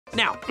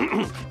Now,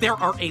 there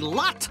are a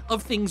lot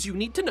of things you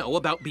need to know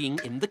about being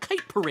in the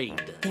kite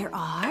parade. There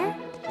are?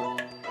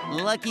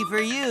 Lucky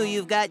for you,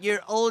 you've got your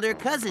older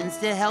cousins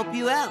to help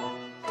you out.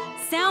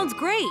 Sounds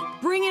great.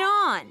 Bring it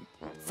on.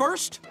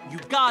 First, you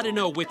gotta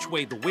know which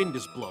way the wind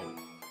is blowing.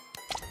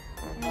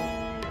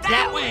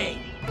 That way!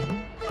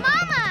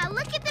 Mama,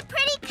 look at the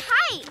pretty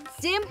kites!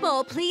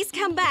 Dimple, please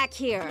come back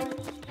here.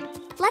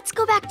 Let's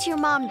go back to your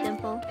mom,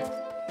 Dimple.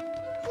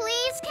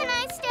 Please, can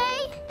I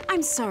stay?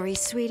 I'm sorry,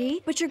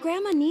 sweetie, but your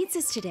grandma needs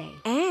us today.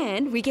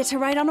 And we get to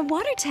ride on a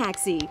water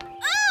taxi.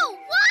 Oh,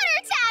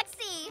 water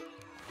taxi!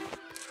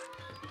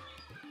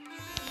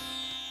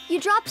 You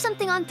dropped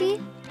something,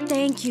 Auntie.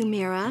 Thank you,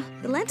 Mira.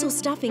 The lentil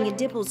stuffing in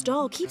Dimple's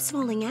doll keeps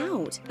falling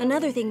out.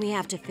 Another thing we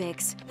have to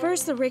fix.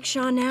 First the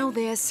rickshaw, now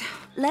this.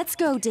 Let's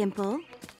go, Dimple.